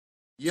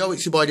Yo,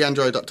 it's your boy the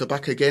Android Doctor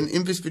back again.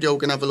 In this video, we're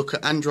going to have a look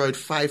at Android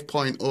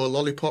 5.0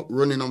 Lollipop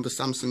running on the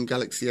Samsung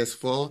Galaxy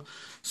S4.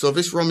 So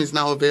this ROM is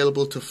now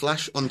available to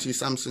flash onto your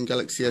Samsung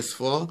Galaxy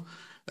S4.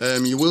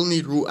 You will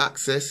need root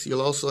access.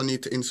 You'll also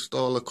need to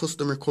install a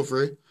custom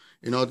recovery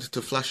in order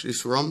to flash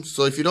this ROM.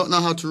 So if you don't know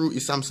how to root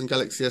your Samsung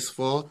Galaxy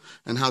S4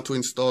 and how to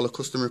install a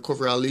custom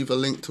recovery, I'll leave a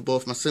link to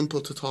both my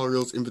simple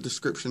tutorials in the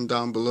description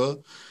down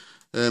below.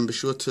 Be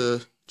sure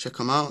to check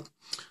them out.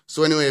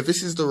 So anyway,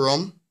 this is the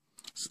ROM.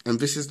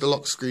 And this is the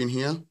lock screen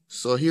here.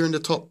 So here in the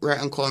top right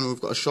hand corner, we've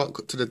got a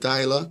shortcut to the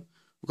dialer.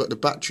 We've got the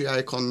battery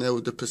icon there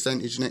with the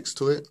percentage next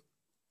to it.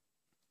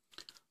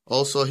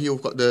 Also here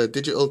we've got the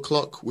digital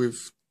clock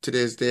with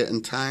today's date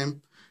and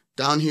time.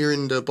 Down here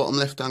in the bottom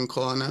left hand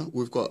corner,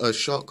 we've got a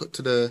shortcut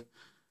to the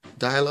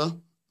dialer.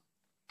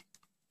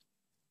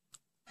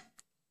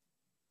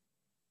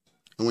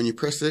 And when you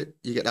press it,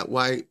 you get that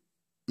white,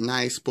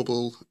 nice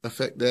bubble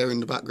effect there in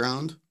the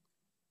background,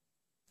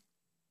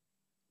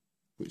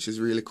 which is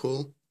really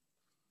cool.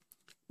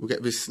 We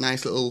get this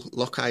nice little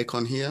lock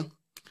icon here,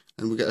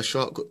 and we get a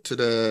shortcut to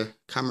the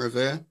camera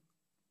there.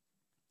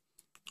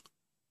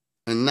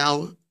 And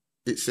now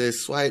it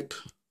says swipe,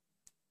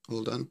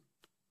 hold on,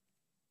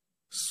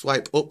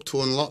 swipe up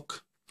to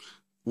unlock.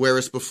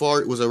 Whereas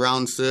before it was a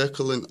round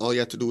circle and all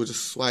you had to do was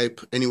just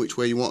swipe any which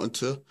way you wanted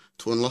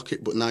to unlock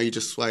it, but now you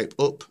just swipe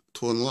up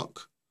to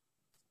unlock.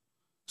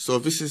 So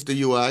this is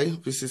the UI,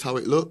 this is how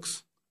it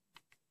looks.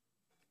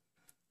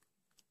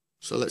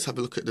 So let's have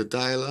a look at the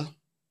dialer.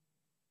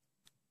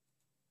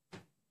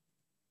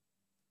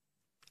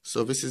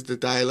 So this is the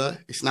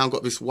dialer. It's now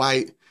got this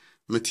white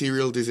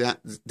material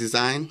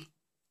design.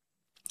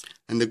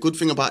 And the good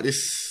thing about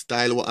this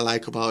dialer, what I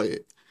like about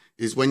it,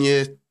 is when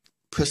you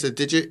press a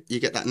digit, you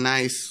get that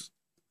nice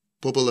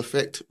bubble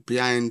effect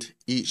behind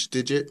each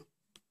digit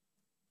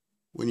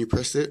when you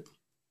press it,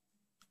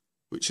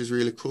 which is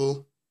really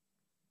cool.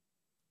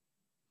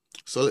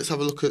 So let's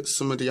have a look at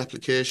some of the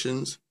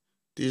applications.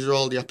 These are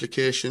all the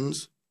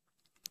applications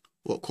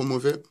what come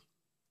with it.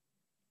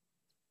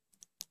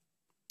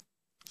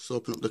 So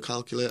open up the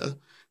calculator.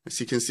 As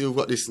you can see, we've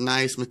got this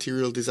nice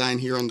material design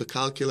here on the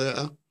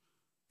calculator.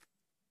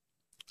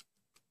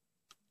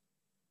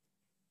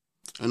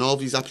 And all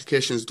these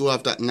applications do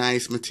have that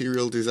nice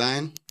material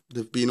design.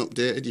 They've been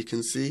updated, you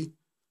can see.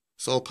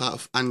 It's all part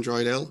of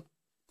Android L.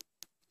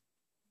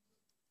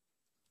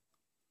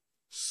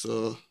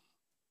 So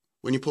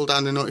when you pull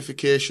down the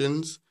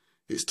notifications,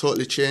 it's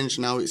totally changed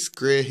now. It's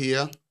grey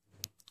here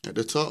at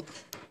the top,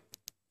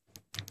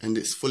 and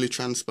it's fully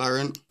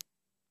transparent.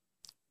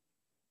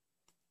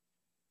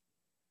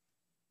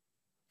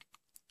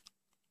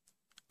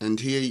 And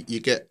here you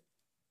get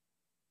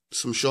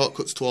some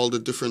shortcuts to all the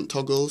different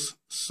toggles.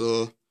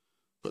 So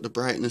got the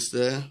brightness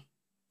there,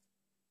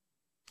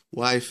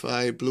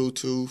 Wi-Fi,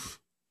 Bluetooth,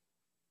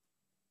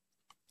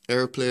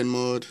 airplane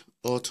mode,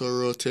 auto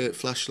rotate,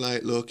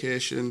 flashlight,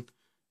 location,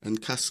 and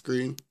cast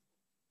screen.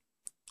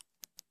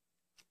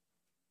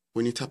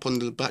 When you tap on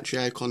the battery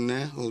icon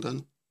there, hold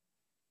on,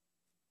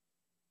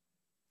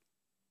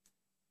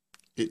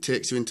 it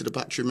takes you into the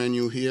battery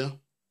menu here,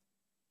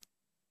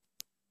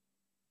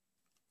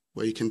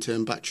 where you can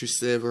turn battery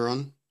saver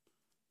on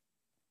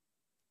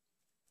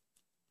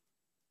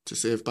to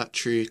save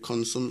battery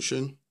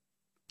consumption.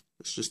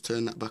 Let's just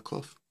turn that back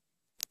off.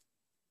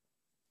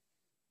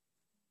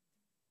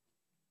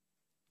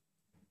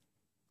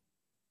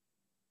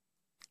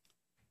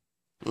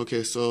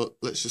 Okay, so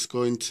let's just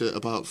go into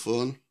About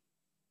Phone.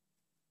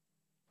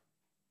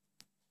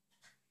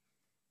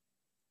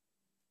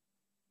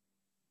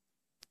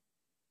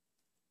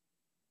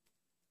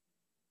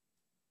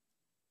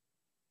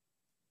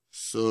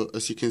 So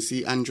as you can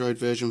see, Android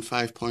version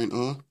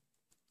 5.0.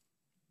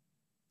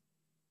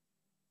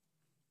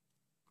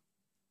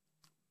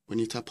 When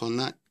you tap on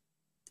that,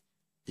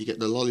 you get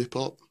the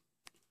lollipop.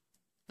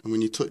 And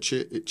when you touch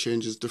it, it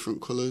changes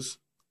different colours.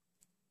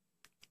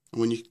 And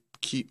when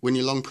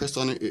you long press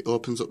on it, it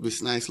opens up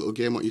this nice little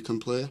game what you can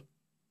play.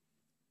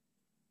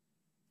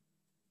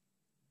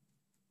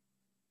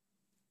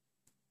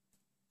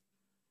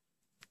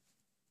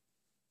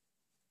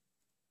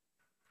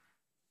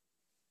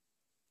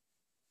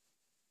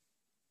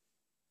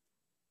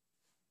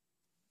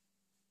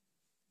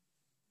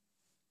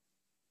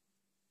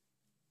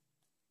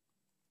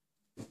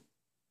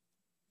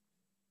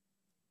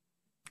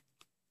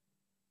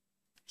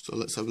 So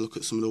let's have a look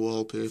at some of the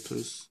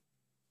wallpapers.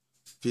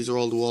 These are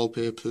all the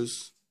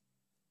wallpapers.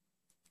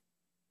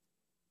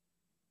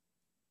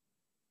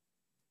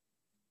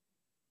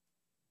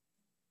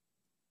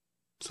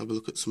 Let's have a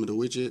look at some of the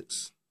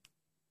widgets.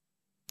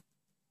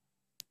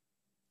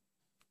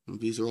 And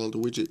these are all the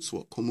widgets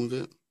what come with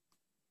it.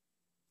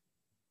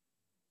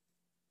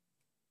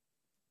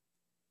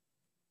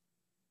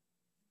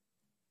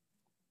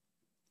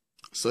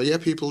 So yeah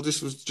people,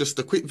 this was just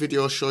a quick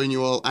video showing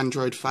you all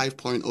Android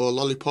 5.0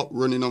 Lollipop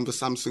running on the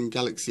Samsung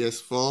Galaxy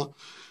S4.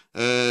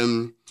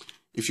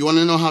 If you want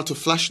to know how to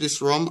flash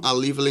this ROM, I'll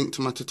leave a link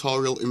to my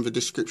tutorial in the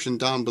description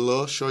down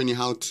below showing you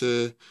how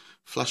to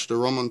flash the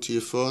ROM onto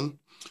your phone.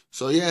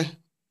 So yeah,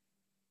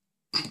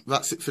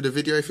 that's it for the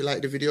video. If you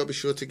like the video, be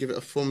sure to give it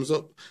a thumbs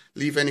up.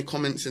 Leave any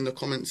comments in the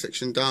comment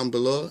section down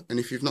below. And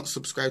if you've not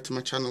subscribed to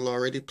my channel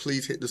already,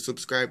 please hit the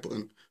subscribe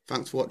button.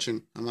 Thanks for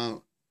watching. I'm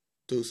out.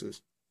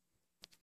 Deuces.